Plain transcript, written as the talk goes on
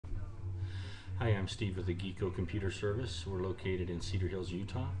Hi, I'm Steve with the Geeko Computer Service. We're located in Cedar Hills,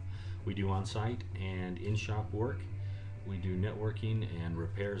 Utah. We do on-site and in-shop work. We do networking and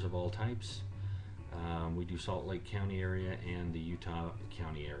repairs of all types. We do Salt Lake County area and the Utah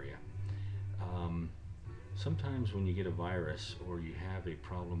County area. Sometimes when you get a virus or you have a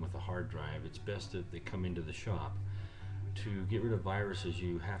problem with a hard drive, it's best that they come into the shop. To get rid of viruses,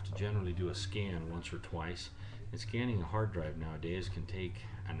 you have to generally do a scan once or twice. And scanning a hard drive nowadays can take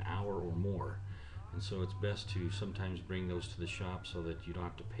an hour or more. And so it's best to sometimes bring those to the shop so that you don't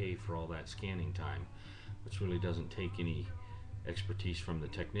have to pay for all that scanning time, which really doesn't take any expertise from the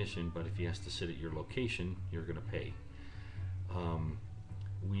technician, but if he has to sit at your location, you're going to pay.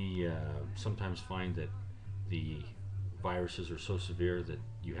 We sometimes find that the viruses are so severe that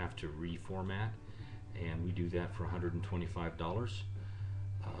you have to reformat, and we do that for $125.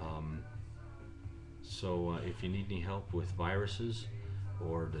 So if you need any help with viruses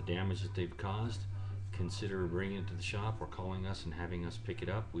or the damage that they've caused, consider bringing it to the shop or calling us and having us pick it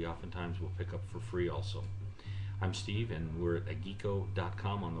up. We oftentimes will pick up for free also. I'm Steve, and we're at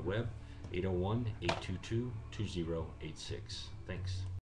geeko.com on the web, 801-822-2086. Thanks.